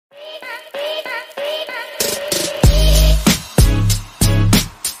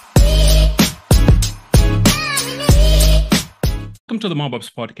to the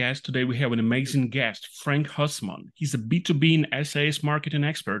Mobupps podcast. Today we have an amazing guest, Frank Husmann. He's a B2B and SaaS marketing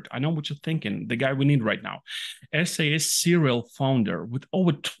expert. I know what you're thinking, the guy we need right now. SaaS serial founder with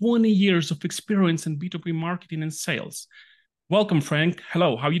over 20 years of experience in B2B marketing and sales. Welcome, Frank.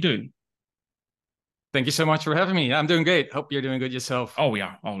 Hello, how are you doing? Thank you so much for having me. I'm doing great. Hope you're doing good yourself. Oh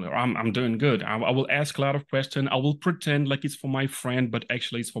yeah, I'm doing good. I will ask a lot of questions. I will pretend like it's for my friend, but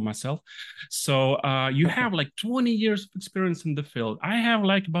actually it's for myself. So you have like 20 years of experience in the field. I have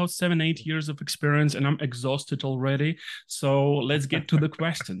like about 7, 8 years of experience, and I'm exhausted already. So let's get to the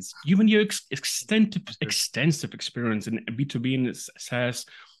questions. Given your extensive experience in B2B and SaaS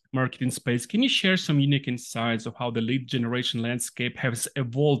marketing space, can you share some unique insights of how the lead generation landscape has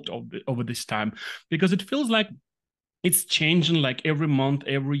evolved over this time? Because it feels like it's changing like every month,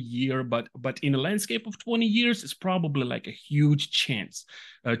 every year, but in a landscape of 20 years, it's probably like a huge changes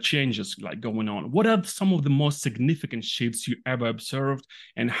like going on. What are some of the most significant shifts you ever observed,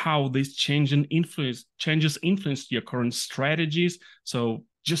 and how these changes influenced your current strategies? So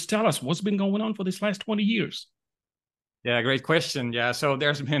just tell us what's been going on for this last 20 years. Yeah, great question. Yeah, so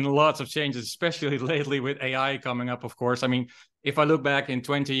there's been lots of changes, especially lately with AI coming up, of course. I mean, if I look back in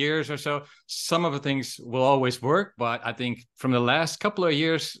 20 years or so, some of the things will always work, but I think from the last couple of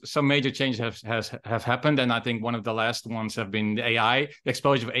years, some major changes have happened. And I think one of the last ones have been the AI, the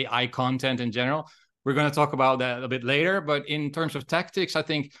explosion of AI content in general. We're going to talk about that a bit later, but in terms of tactics, I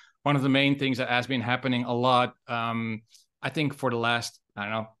think one of the main things that has been happening a lot, I think for the last,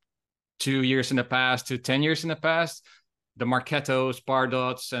 2 years in the past to 10 years in the past, the Marketos,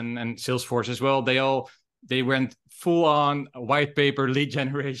 Pardots, and Salesforce as well, they went full on white paper lead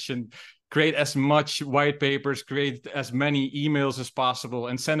generation, create as much white papers, create as many emails as possible,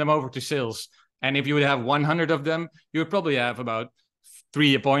 and send them over to sales. And if you would have 100 of them, you would probably have about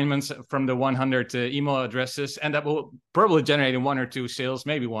 3 appointments from the 100 email addresses, and that will probably generate 1 or 2 sales,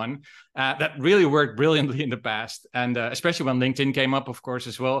 maybe 1. That really worked brilliantly in the past. And especially when LinkedIn came up, of course,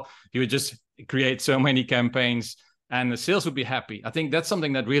 as well, you would just create so many campaigns and the sales would be happy. I think that's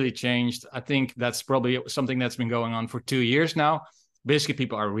something that really changed. I think that's probably something that's been going on for 2 years now. Basically,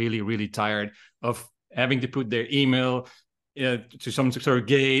 people are really, really tired of having to put their email to some sort of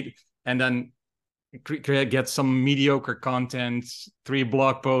gate and then get some mediocre content, 3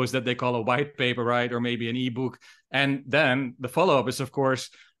 blog posts that they call a white paper, right? Or maybe an ebook. And then the follow-up is, of course,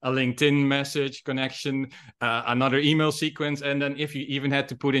 a LinkedIn message connection, another email sequence. And then if you even had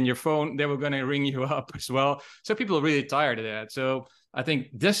to put in your phone, they were going to ring you up as well. So people are really tired of that. So I think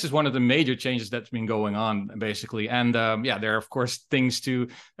this is one of the major changes that's been going on, basically. And there are, of course, things to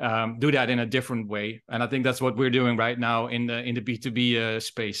do that in a different way. And I think that's what we're doing right now in the B2B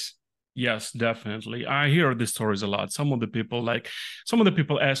space. Yes, definitely. I hear these stories a lot. Some of the people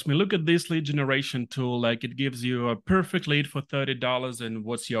ask me, look at this lead generation tool. Like it gives you a perfect lead for $30 and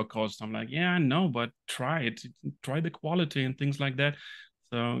what's your cost? I'm like, yeah, I know, but try it. Try the quality and things like that.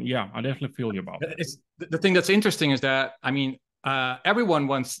 So yeah, I definitely feel you about that. The thing that's interesting is that, I mean, everyone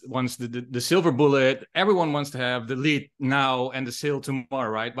wants the silver bullet. Everyone wants to have the lead now and the sale tomorrow,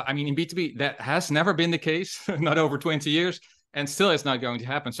 right? But I mean, in B2B, that has never been the case, not over 20 years, and still it's not going to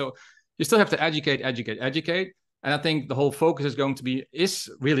happen. So you still have to educate. And I think the whole focus is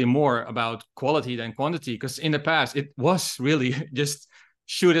really more about quality than quantity. Because in the past, it was really just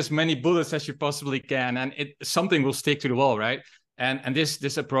shoot as many bullets as you possibly can. And something will stick to the wall, right? And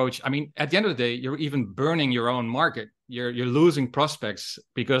this approach, I mean, at the end of the day, you're even burning your own market. You're losing prospects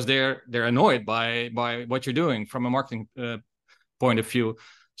because they're annoyed by what you're doing from a marketing point of view.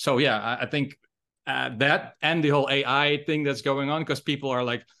 So yeah, I think that and the whole AI thing that's going on, because people are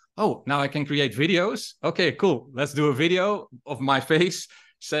like, oh, now I can create videos. Okay, cool. Let's do a video of my face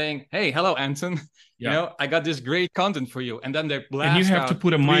saying, hey, hello, Anton. Yeah. I got this great content for you. And then they blast out. And you have to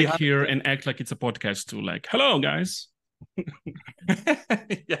put a mic here and act like it's a podcast too. Like, hello, guys.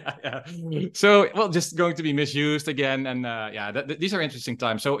 yeah. So, well, just going to be misused again. And these are interesting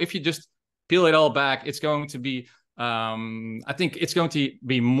times. So if you just peel it all back, it's going to be, I think it's going to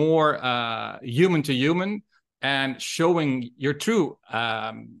be more human to human, and showing your true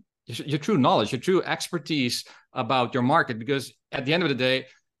knowledge, your true expertise about your market. Because at the end of the day,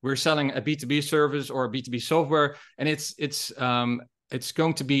 we're selling a B2B service or a B2B software, and it's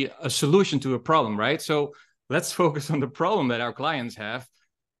going to be a solution to a problem, right? So let's focus on the problem that our clients have.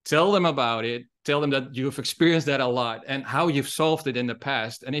 Tell them about it. Tell them that you've experienced that a lot and how you've solved it in the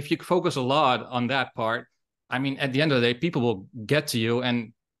past. And if you focus a lot on that part, I mean, at the end of the day, people will get to you.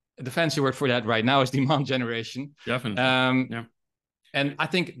 And the fancy word for that right now is demand generation. Definitely. Yeah. And I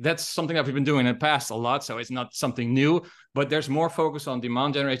think that's something that we've been doing in the past a lot. So it's not something new, but there's more focus on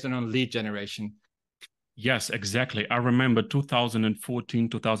demand generation and on lead generation. Yes, exactly. I remember 2014,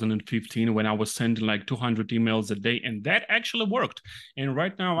 2015 when I was sending like 200 emails a day, and that actually worked. And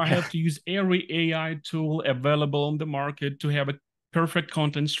right now I Yeah. have to use every AI tool available on the market to have a perfect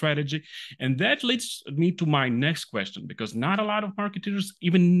content strategy. And that leads me to my next question, because not a lot of marketers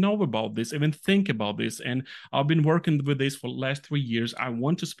even know about this, even think about this. And I've been working with this for the last 3 years. I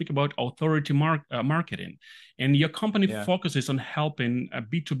want to speak about authority marketing. And your company Yeah. focuses on helping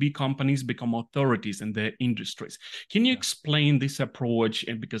B2B companies become authorities in their industries. Can you explain this approach?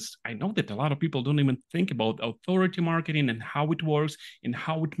 And because I know that a lot of people don't even think about authority marketing and how it works and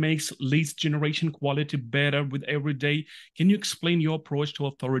how it makes leads generation quality better with every day. Can you explain your approach to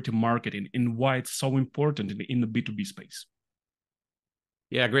authority marketing and why it's so important in the B2B space?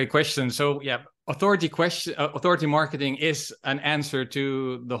 Yeah, great question. So yeah, authority marketing is an answer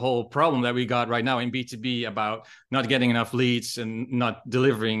to the whole problem that we got right now in B2B about not getting enough leads and not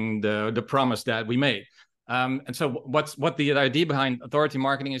delivering the promise that we made. And so what the idea behind authority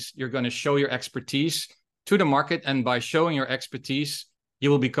marketing is, you're going to show your expertise to the market, and by showing your expertise, you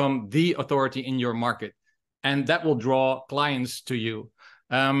will become the authority in your market, and that will draw clients to you.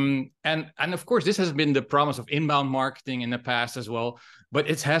 And of course, this has been the promise of inbound marketing in the past as well, but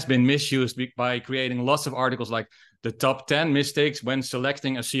it has been misused by creating lots of articles like the top 10 mistakes when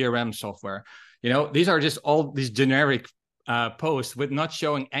selecting a CRM software. These are just all these generic posts with not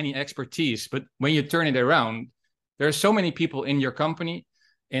showing any expertise. But when you turn it around, there are so many people in your company,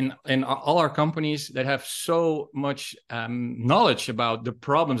 in all our companies, that have so much knowledge about the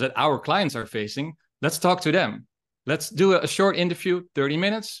problems that our clients are facing. Let's talk to them. Let's do a short interview, 30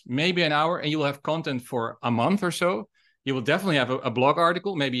 minutes, maybe an hour, and you'll have content for a month or so. You will definitely have a blog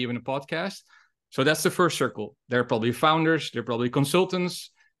article, maybe even a podcast. So that's the first circle. They're probably founders, they're probably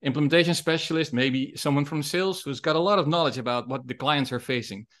consultants, implementation specialists, maybe someone from sales who's got a lot of knowledge about what the clients are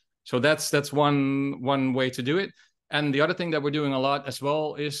facing. So that's one way to do it. And the other thing that we're doing a lot as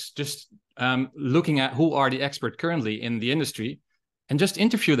well is just looking at who are the experts currently in the industry and just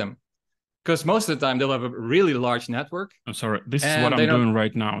interview them. Because most of the time they'll have a really large network. I'm sorry. This is what I'm doing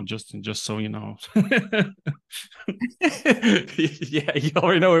right now, just so you know. Yeah, you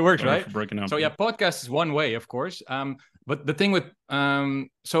already know it works, Sorry right? for breaking up. So yeah, podcast is one way, of course. But the thing with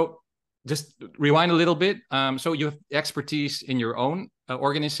so just rewind a little bit. So you have expertise in your own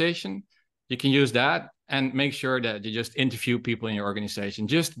organization. You can use that and make sure that you just interview people in your organization.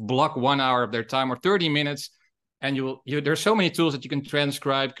 Just block 1 hour of their time or 30 minutes. And there's so many tools that you can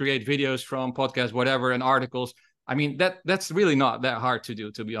transcribe, create videos from podcasts, whatever, and articles. I mean, that's really not that hard to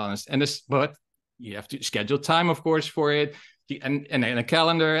do, to be honest. But you have to schedule time, of course, for it, and a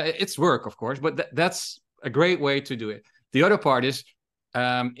calendar. It's work, of course, but that's a great way to do it. The other part is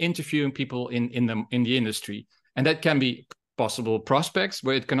interviewing people in the industry, and that can be possible prospects,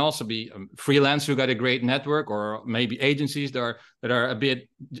 but it can also be freelancers who got a great network, or maybe agencies that are a bit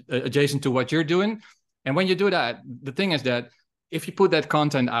adjacent to what you're doing. And when you do that, the thing is that if you put that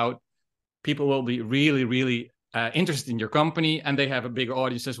content out, people will be really, really interested in your company, and they have a bigger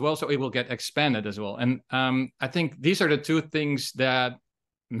audience as well. So it will get expanded as well. And I think these are the two things that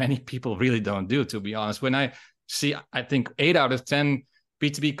many people really don't do, to be honest. When I think 8 out of 10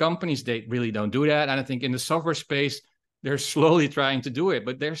 B2B companies, they really don't do that. And I think in the software space, they're slowly trying to do it,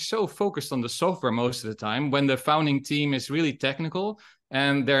 but they're so focused on the software most of the time, when the founding team is really technical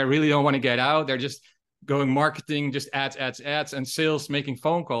and they really don't want to get out. They're just going marketing, just ads, and sales, making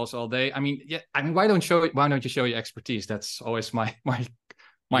phone calls all day. I mean, why don't you show your expertise? That's always my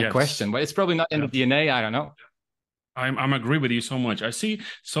Yes. question. But it's probably not in the DNA. I don't know. I'm agree with you so much. I see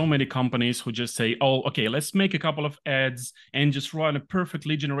so many companies who just say, "Oh, okay, let's make a couple of ads and just run a perfect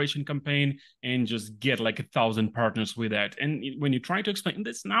lead generation campaign and just get like 1,000 partners with that." And when you try to explain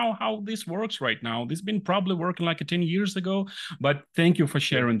this now, how this works right now, this has been probably working like 10 years ago. But thank you for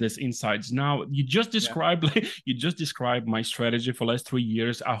sharing this insights. Now you just described my strategy for the last 3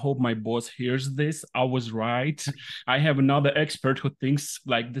 years. I hope my boss hears this. I was right. I have another expert who thinks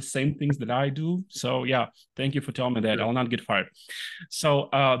like the same things that I do. So yeah, thank you for telling me that. I'll not get fired. So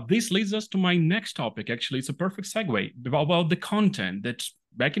this leads us to my next topic. Actually, it's a perfect segue about the content that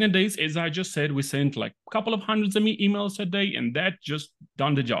back in the days, as I just said, we sent like a couple of hundreds of emails a day, and that just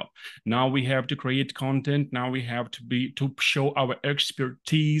done the job. Now we have to create content. Now we have to show our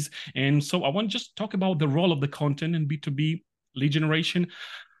expertise. And so I want to just talk about the role of the content in B2B lead generation.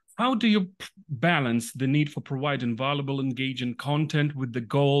 How do you balance the need for providing valuable, engaging content with the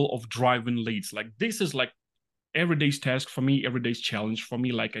goal of driving leads? Like this is like everyday's task for me, everyday's challenge for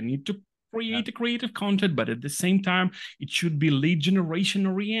me. Like I need to create a creative content, but at the same time, it should be lead generation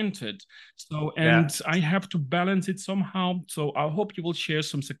oriented. So, and I have to balance it somehow. So I hope you will share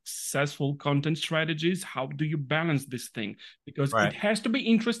some successful content strategies. How do you balance this thing? Because it has to be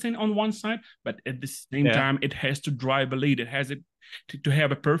interesting on one side, but at the same time, it has to drive a lead. It has to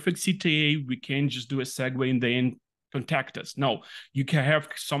have a perfect CTA. We can't just do a segue in the end, contact us. No, you can have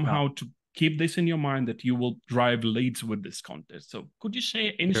somehow to keep this in your mind that you will drive leads with this content. So could you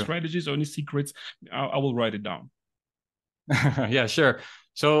share any strategies or any secrets? I will write it down. Yeah, sure.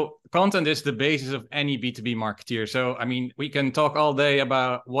 So content is the basis of any B2B marketeer. So, I mean, we can talk all day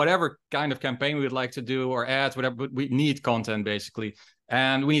about whatever kind of campaign we would like to do or ads, whatever, but we need content basically.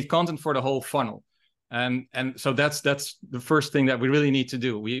 And we need content for the whole funnel. And so that's the first thing that we really need to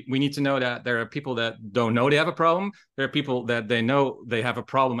do. We need to know that there are people that don't know they have a problem. There are people that they know they have a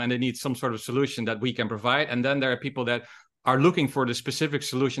problem and they need some sort of solution that we can provide. And then there are people that are looking for the specific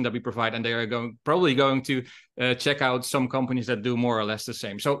solution that we provide, and they are probably going to check out some companies that do more or less the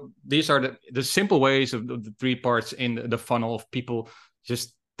same. So these are the simple ways of the three parts in the funnel of people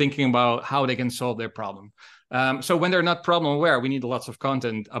just thinking about how they can solve their problem. So when they're not problem aware, we need lots of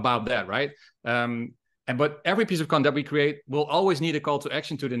content about that, right? But every piece of content that we create will always need a call to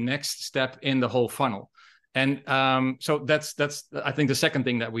action to the next step in the whole funnel. And so that's I think the second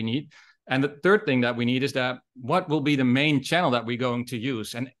thing that we need. And the third thing that we need is that what will be the main channel that we're going to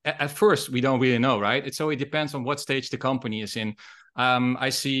use? And at first, we don't really know, right? So it depends on what stage the company is in. I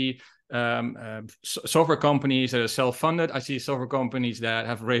see software companies that are self-funded. I see software companies that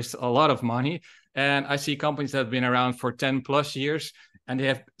have raised a lot of money. And I see companies that have been around for 10 plus years and they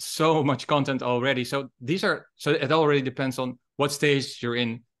have so much content already. So it already depends on what stage you're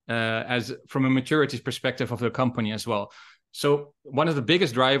in as from a maturity perspective of the company as well. So one of the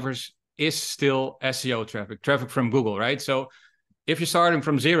biggest drivers is still SEO traffic from Google, right? So if you're starting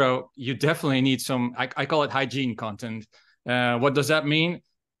from zero, you definitely need some, I call it hygiene content. What does that mean?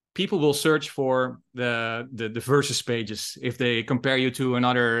 People will search for the versus pages if they compare you to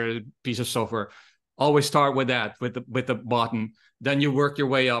another piece of software. Always start with that, with the button. Then you work your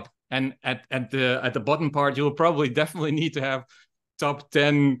way up. And at the bottom part, you will probably definitely need to have top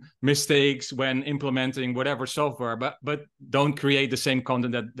 10 mistakes when implementing whatever software, but don't create the same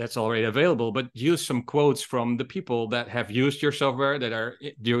content that's already available, but use some quotes from the people that have used your software, that are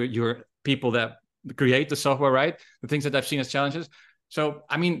your people that create the software, right? The things that I've seen as challenges. So,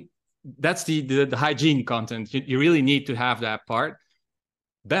 I mean, that's the hygiene content. You really need to have that part.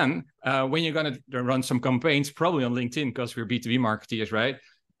 Then when you're going to run some campaigns, probably on LinkedIn, because we're B2B marketeers, right?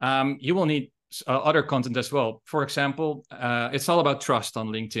 You will need other content as well. For example, it's all about trust on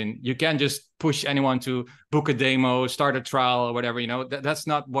LinkedIn. You can't just push anyone to book a demo, start a trial or whatever, that's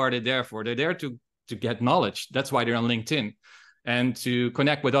not what they're there for. They're there to get knowledge. That's why they're on LinkedIn, and to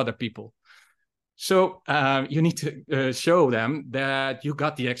connect with other people. So you need to show them that you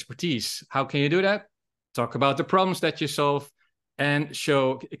got the expertise. How can you do that? Talk about the problems that you solve and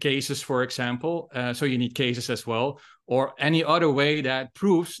show cases, for example. So you need cases as well, or any other way that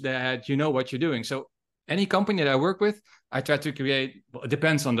proves that you know what you're doing. So any company that I work with, I try to create, well, it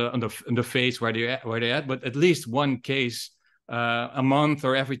depends on the phase where they're at, but at least one case a month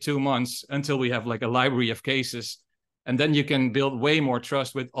or every 2 months until we have like a library of cases. And then you can build way more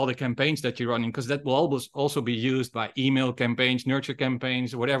trust with all the campaigns that you're running, because that will always also be used by email campaigns, nurture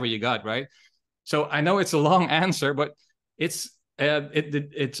campaigns, whatever you got, right? So I know it's a long answer, but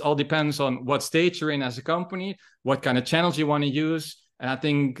it all depends on what stage you're in as a company, what kind of channels you want to use. And I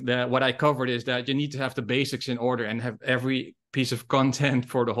think that what I covered is that you need to have the basics in order and have every piece of content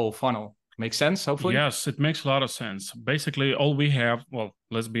for the whole funnel. Makes sense, hopefully? Yes, it makes a lot of sense. Basically, all we have, well,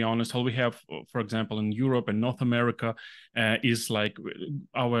 let's be honest, all we have, for example, in Europe and North America is like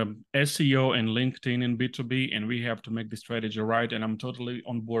our SEO and LinkedIn in B2B, and we have to make the strategy right. And I'm totally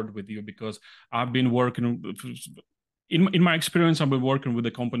on board with you, because I've been working in my experience, I've been working with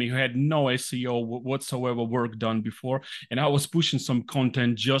a company who had no SEO whatsoever work done before, and I was pushing some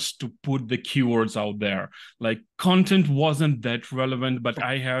content just to put the keywords out there. Like, content wasn't that relevant, but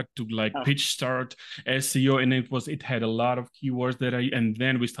I had to like pitch start SEO, and it had a lot of keywords and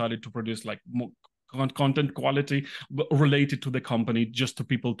then we started to produce like more content quality related to the company, just to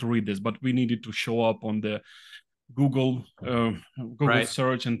people to read this. But we needed to show up on the Google right.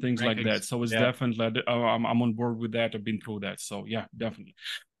 search and things like that. So it's definitely, I'm on board with that. I've been through that. So yeah, definitely.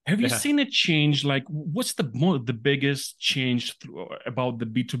 Have you seen a change? Like, what's the biggest change about the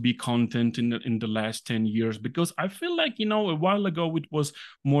B2B content in the last 10 years? Because I feel like, a while ago, it was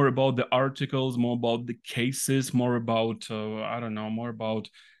more about the articles, more about the cases, more about, more about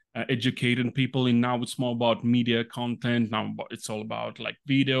educating people, and now it's more about media content. Now it's all about like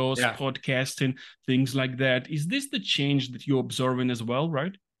videos, Yeah. podcasting, things like that. Is this the change that you're observing as well,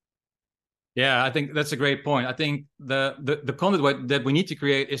 right? Yeah, I think that's a great point. I think the content that we need to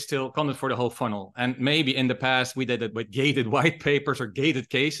create is still content for the whole funnel. And maybe in the past we did it with gated white papers or gated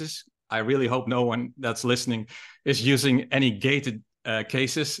cases. I really hope no one that's listening is using any gated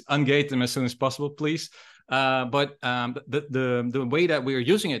cases. Ungate them as soon as possible, please. But the way that we're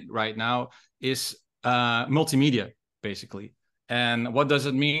using it right now is multimedia, basically. And what does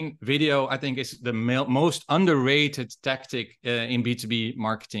it mean? Video, I think, is the most underrated tactic in B2B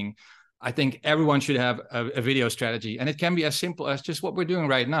marketing. I think everyone should have a video strategy, and it can be as simple as just what we're doing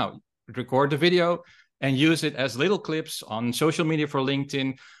right now. Record the video and use it as little clips on social media for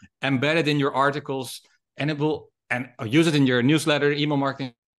LinkedIn, embed it in your articles, and use it in your newsletter, email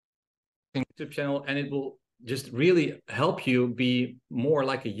marketing, YouTube channel, and it will just really help you be more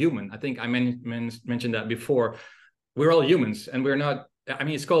like a human. I think I mentioned that before. We're all humans, and we're not, I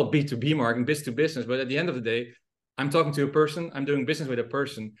mean, it's called B2B marketing, business to business, but at the end of the day, I'm talking to a person, I'm doing business with a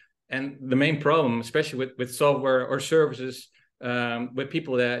person. And the main problem, especially with software or services, with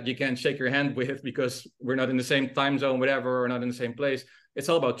people that you can't shake your hand with because we're not in the same time zone, whatever, or not in the same place, it's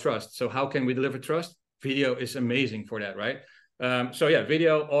all about trust. So how can we deliver trust? Video is amazing for that, right? So yeah,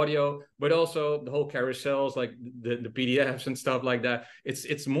 video, audio, but also the whole carousels, like the PDFs and stuff like that.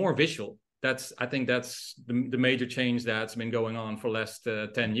 It's more visual. I think that's the major change that's been going on for the last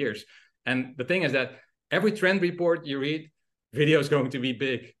 10 years. And the thing is that every trend report you read, video is going to be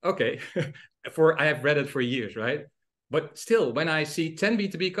big. Okay, I have read it for years, right? But still, when I see 10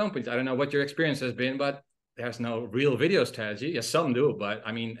 B2B companies, I don't know what your experience has been, but there's no real video strategy. Yes, some do, but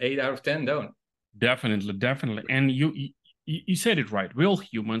I mean, 8 out of 10 don't. Definitely, definitely. And you said it right. We're all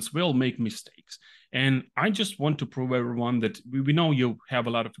humans. We all make mistakes. And I just want to prove everyone that we know you have a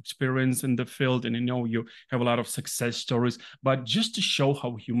lot of experience in the field, and you know you have a lot of success stories. But just to show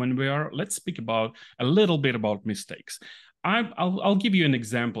how human we are, let's speak about a little bit about mistakes. I'll give you an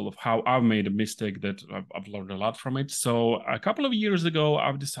example of how I've made a mistake that I've learned a lot from it. So a couple of years ago,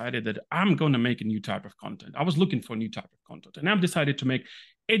 I've decided that I'm going to make a new type of content. I was looking for a new type of content, and I've decided to make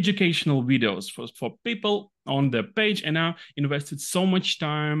educational videos for people on the page, and I invested so much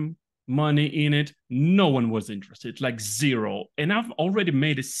time, money in it. No one was interested, like zero. And I've already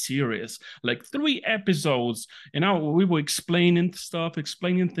made a series, like 3 episodes, and now we were explaining stuff,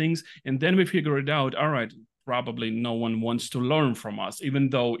 explaining things, and then we figured out, all right, probably no one wants to learn from us, even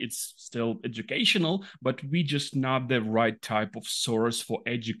though it's still educational, but we just not the right type of source for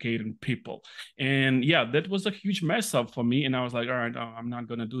educating people. And yeah, that was a huge mess up for me. And I was like, all right, I'm not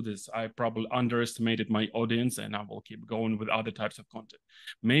going to do this. I probably underestimated my audience, and I will keep going with other types of content.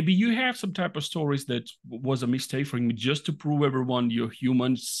 Maybe you have some type of stories that was a mistake for me, just to prove everyone you're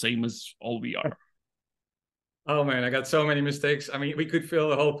human, same as all we are. Oh man, I got so many mistakes. I mean, we could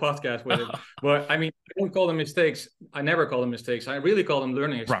fill a whole podcast with it. But I mean, I don't call them mistakes. I never call them mistakes. I really call them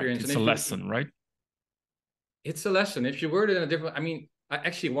learning experience. Right, it's a lesson, right? It's a lesson. If you word it in a different, I mean,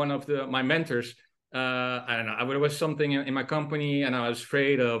 one of my mentors, I don't know, there was something in my company and I was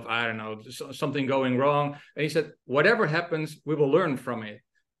afraid of, I don't know, something going wrong. And he said, whatever happens, we will learn from it.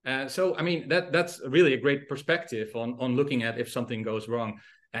 So, I mean, that's really a great perspective on looking at if something goes wrong.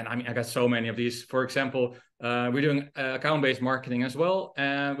 And I mean, I got so many of these. For example, we're doing account-based marketing as well.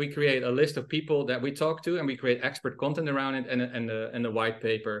 And we create a list of people that we talk to, and we create expert content around it and a white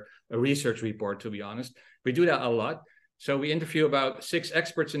paper, a research report, to be honest. We do that a lot. So we interview about 6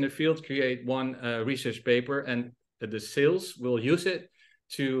 experts in the field, create one research paper, and the sales will use it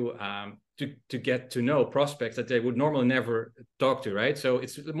to get to know prospects that they would normally never talk to, right? So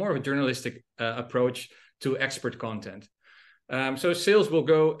it's more of a journalistic approach to expert content. So sales will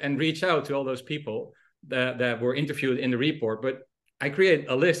go and reach out to all those people that were interviewed in the report. But I create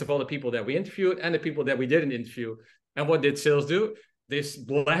a list of all the people that we interviewed and the people that we didn't interview. And what did sales do? They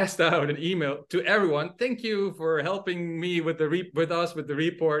blast out an email to everyone. Thank you for helping me with the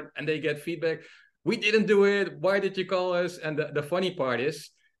report. And they get feedback. We didn't do it. Why did you call us? And the funny part is,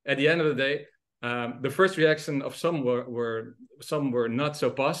 at the end of the day, the first reaction of some were not so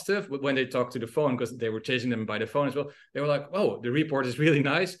positive when they talked to the phone, because they were chasing them by the phone as well. They were like, "Oh, the report is really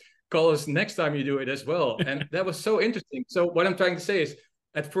nice. Call us next time you do it as well." And that was so interesting. So what I'm trying to say is,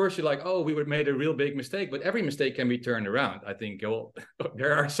 at first you're like, oh, we would made a real big mistake, but every mistake can be turned around. I think, well,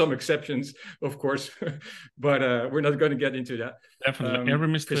 there are some exceptions, of course, but we're not going to get into that. Definitely, every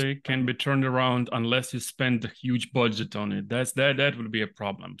mistake can be turned around unless you spend a huge budget on it. That would be a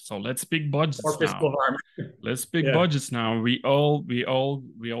problem. So let's pick budgets now. Let's pick budgets now. We all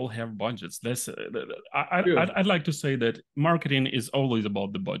have budgets. I'd like to say that marketing is always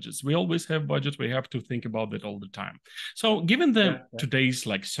about the budgets. We always have budgets. We have to think about it all the time. So given the today's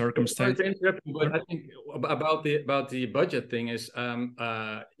like circumstance, but I think about the budget thing is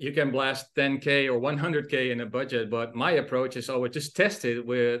you can blast 10K or 100K in a budget, but my approach is always just test it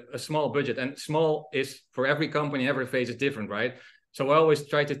with a small budget, and small is for every company, every phase is different, right? So I always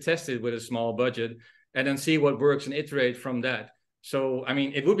try to test it with a small budget and then see what works and iterate from that. So, I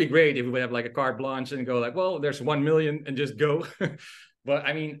mean, it would be great if we would have like a carte blanche and go like, well, there's 1 million and just go. But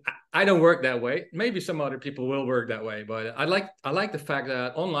I mean, I don't work that way. Maybe some other people will work that way, but I like the fact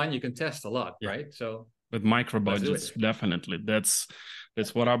that online you can test a lot, right? So with micro budgets, definitely. That's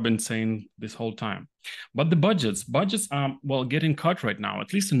what I've been saying this whole time. But the budgets are, well, getting cut right now.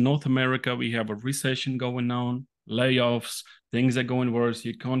 At least in North America, we have a recession going on, layoffs, things are going worse.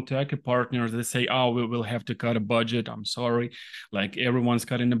 You contact a partner, they say, oh, we will have to cut a budget. I'm sorry. Like everyone's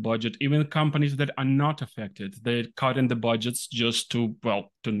cutting the budget. Even companies that are not affected, they're cutting the budgets just to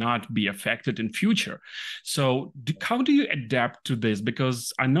not be affected in future. So how do you adapt to this?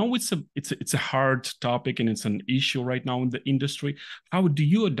 Because I know it's a hard topic and it's an issue right now in the industry. How do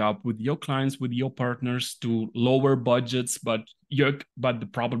you adapt with your clients, with your partners to lower budgets, but the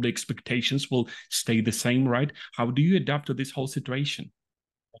probably expectations will stay the same, right? How do you adapt to this whole situation?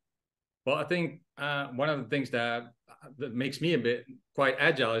 Well, I think one of the things that makes me a bit quite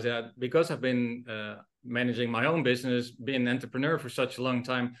agile is that because I've been managing my own business, being an entrepreneur for such a long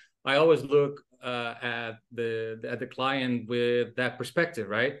time, I always look at the client with that perspective,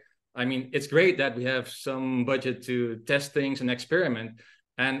 right? I mean, it's great that we have some budget to test things and experiment,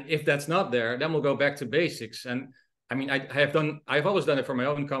 and if that's not there, then we'll go back to basics. And I mean, I've always done it for my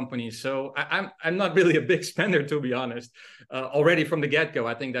own company, so I'm not really a big spender, to be honest. Already from the get-go,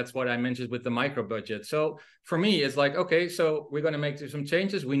 I think that's what I mentioned with the micro budget. So for me, it's like, okay, so we're going to make some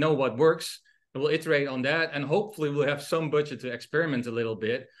changes. We know what works. We'll iterate on that, and hopefully we'll have some budget to experiment a little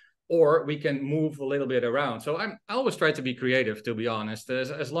bit, or we can move a little bit around. So I always try to be creative, to be honest,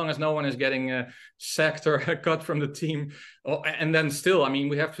 as long as no one is getting sacked or cut from the team. And then still, I mean,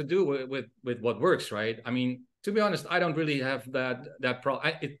 we have to do with what works, right? I mean, to be honest, I don't really have that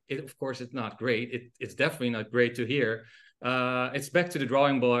problem. Of course, it's not great. It's definitely not great to hear. It's back to the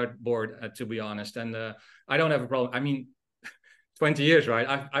drawing board, to be honest. And I don't have a problem. I mean, 20 years,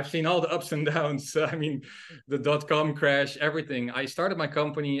 right? I've seen all the ups and downs. I mean, the .com crash, everything. I started my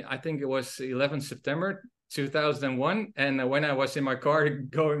company, I think it was 11 September 2001. And when I was in my car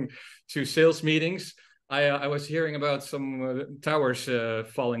going to sales meetings, I was hearing about some towers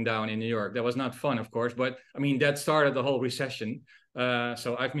falling down in New York. That was not fun, of course, but I mean, that started the whole recession.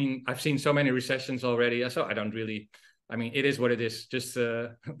 So I've seen so many recessions already. So I don't really, I mean, it is what it is. Just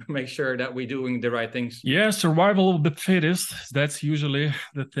make sure that we're doing the right things. Yeah, survival of the fittest. That's usually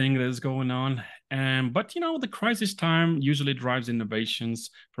the thing that is going on. But, you know, the crisis time usually drives innovations.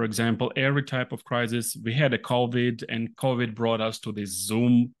 For example, every type of crisis, we had a COVID, and COVID brought us to this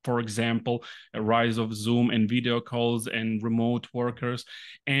Zoom, for example, a rise of Zoom and video calls and remote workers.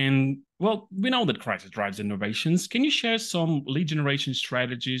 And, well, we know that crisis drives innovations. Can you share some lead generation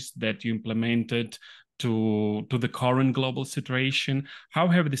strategies that you implemented to the current global situation? How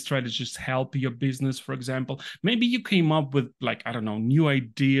have the strategies helped your business, for example? Maybe you came up with, like, I don't know, new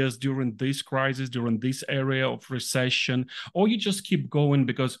ideas during this crisis, during this area of recession, or you just keep going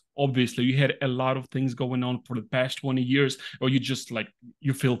because obviously you had a lot of things going on for the past 20 years, or you just like,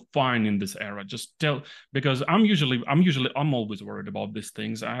 you feel fine in this era. Just tell, because I'm always worried about these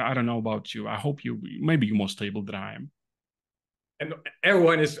things. I don't know about you. I hope maybe you're more stable than I am. And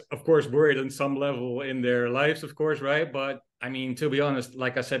everyone is, of course, worried on some level in their lives, of course, right? But I mean, to be honest,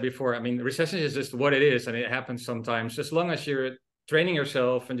 like I said before, I mean, recession is just what it is, and it happens sometimes. As long as you're training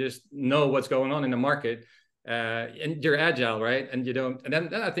yourself and just know what's going on in the market, and you're agile, right? And you don't, and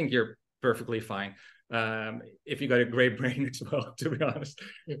then I think you're perfectly fine. If you got a great brain as well, to be honest.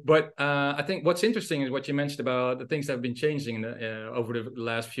 But I think what's interesting is what you mentioned about the things that have been changing over the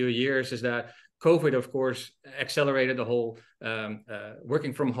last few years is that COVID, of course, accelerated the whole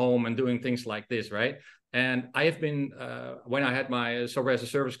working from home and doing things like this, right? And I have been, when I had my software as a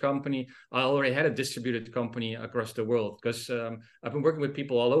service company, I already had a distributed company across the world because I've been working with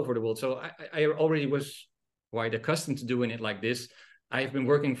people all over the world. So I already was quite accustomed to doing it like this. I've been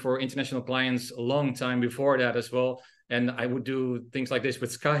working for international clients a long time before that as well. and I would do things like this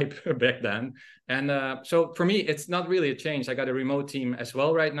with Skype back then. And so for me, it's not really a change. I got a remote team as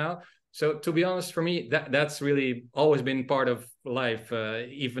well right now. So to be honest, for me, that's really always been part of life,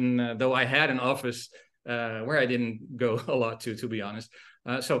 even though I had an office where I didn't go a lot to be honest.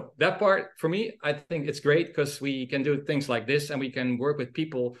 So that part for me, I think it's great because we can do things like this and we can work with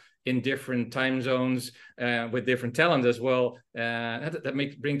people in different time zones with different talent as well.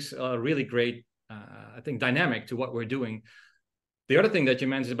 That brings a really great, I think, dynamic to what we're doing. The other thing that you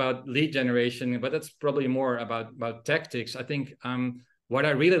mentioned about lead generation, but that's probably more about tactics. I think what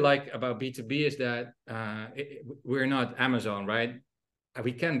I really like about B2B is that we're not Amazon, right?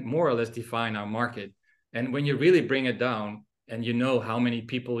 We can more or less define our market. And when you really bring it down and you know how many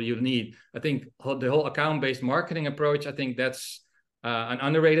people you need, I think the whole account-based marketing approach, I think that's an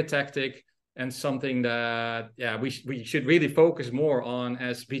underrated tactic and something that we should really focus more on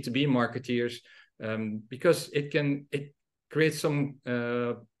as B2B marketeers, because it creates some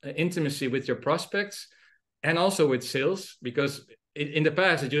intimacy with your prospects and also with sales, because in the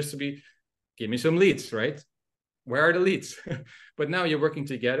past it used to be, give me some leads, right? Where are the leads? But now you're working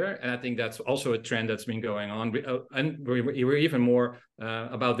together, and I think that's also a trend that's been going on. And we're even more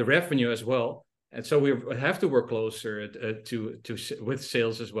about the revenue as well, and so we have to work closer with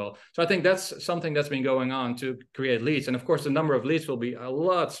sales as well. So I think that's something that's been going on to create leads, and of course the number of leads will be a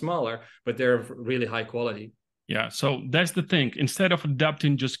lot smaller, but they're really high quality. Yeah, so that's the thing. Instead of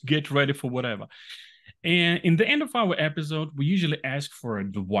adapting, just get ready for whatever. And in the end of our episode, we usually ask for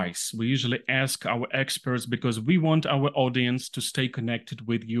advice. We usually ask our experts because we want our audience to stay connected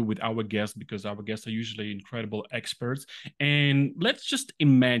with you, with our guests, because our guests are usually incredible experts. And let's just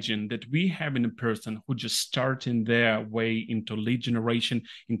imagine that we have a person who just starting their way into lead generation,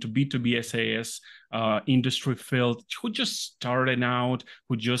 into B2B SaaS industry field, who just started out,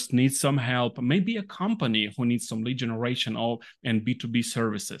 who just needs some help, maybe a company who needs some lead generation and B2B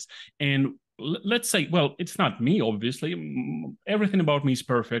services. And let's say, well, it's not me, obviously. Everything about me is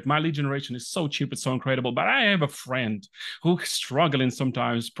perfect. My lead generation is so cheap, it's so incredible. But I have a friend who's struggling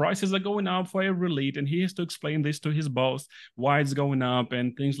sometimes. Prices are going up for every lead, and he has to explain this to his boss, why it's going up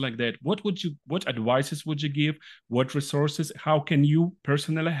and things like that. What advices would you give? What resources? How can you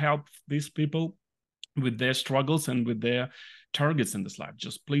personally help these people with their struggles and with their targets in this life?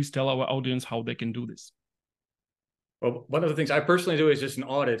 Just please tell our audience how they can do this. Well, one of the things I personally do is just an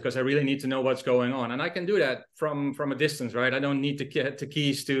audit, because I really need to know what's going on. And I can do that from a distance, right? I don't need to get the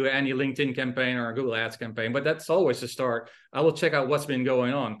keys to any LinkedIn campaign or a Google Ads campaign, but that's always a start. I will check out what's been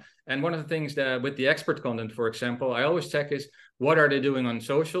going on. And one of the things that with the expert content, for example, I always check is what are they doing on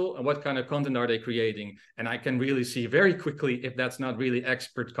social and what kind of content are they creating? And I can really see very quickly if that's not really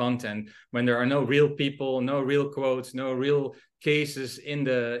expert content, when there are no real people, no real quotes, no real cases in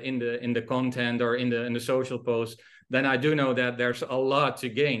the content or in the social post. Then I do know that there's a lot to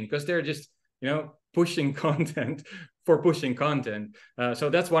gain, because they're just, pushing content for pushing content. So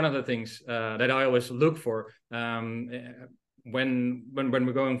that's one of the things that I always look for when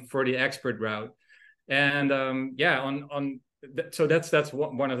we're going for the expert route. And so that's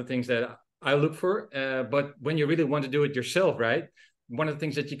one of the things that I look for. But when you really want to do it yourself, right? One of the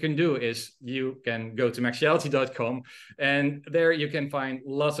things that you can do is you can go to maxiality.com, and there you can find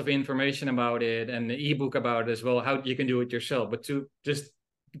lots of information about it and the ebook about it as well, how you can do it yourself. But to just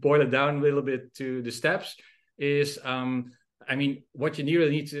boil it down a little bit to the steps is, what you really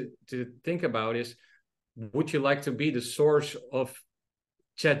need to think about is, would you like to be the source of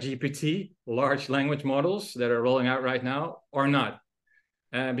ChatGPT, large language models that are rolling out right now, or not?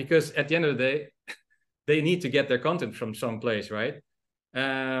 Because at the end of the day, they need to get their content from someplace, right?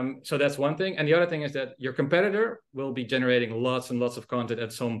 So that's one thing. And the other thing is that your competitor will be generating lots and lots of content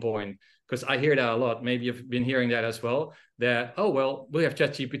at some point, because I hear that a lot. Maybe you've been hearing that as well, that, oh, well, we have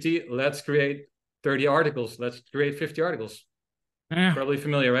ChatGPT. Let's create 30 articles. Let's create 50 articles. Probably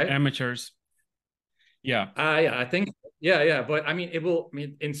familiar, right? Amateurs. Yeah. I think. Yeah. But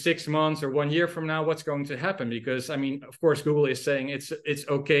in 6 months or 1 year from now, what's going to happen? Because of course, Google is saying it's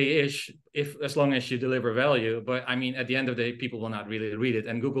okay-ish as long as you deliver value. But at the end of the day, people will not really read it,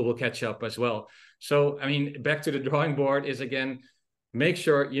 and Google will catch up as well. So back to the drawing board is, again, make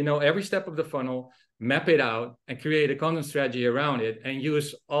sure you know every step of the funnel, map it out, and create a content strategy around it, and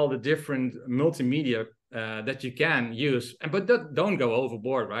use all the different multimedia that you can use. But don't go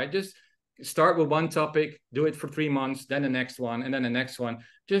overboard, right? Just start with one topic, do it for 3 months, then the next one, and then the next one.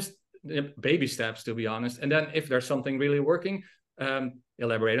 Just baby steps, to be honest. And then if there's something really working,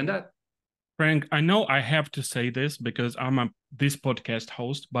 elaborate on that. Frank, I know I have to say this because I'm a this podcast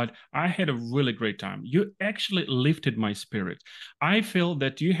host, but I had a really great time. You actually lifted my spirit. I feel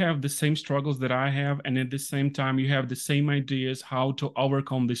that you have the same struggles that I have, and at the same time, you have the same ideas how to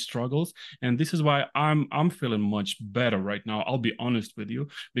overcome these struggles. And this is why I'm feeling much better right now. I'll be honest with you,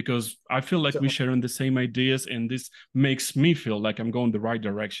 because I feel like we're sharing the same ideas, and this makes me feel like I'm going the right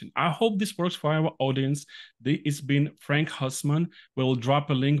direction. I hope this works for our audience. It's been Frank Husmann. We'll drop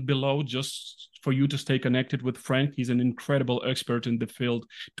a link below just for you to stay connected with Frank. He's an incredible expert in the field.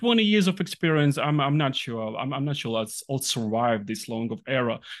 20 years of experience. I'm not sure. I'm not sure I'll survive this long of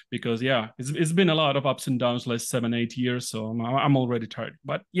era, because yeah, it's been a lot of ups and downs last 7-8 years. So I'm already tired.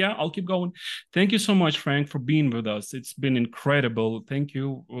 But yeah, I'll keep going. Thank you so much, Frank, for being with us. It's been incredible. Thank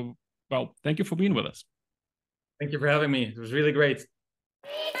you. Well, thank you for being with us. Thank you for having me. It was really great.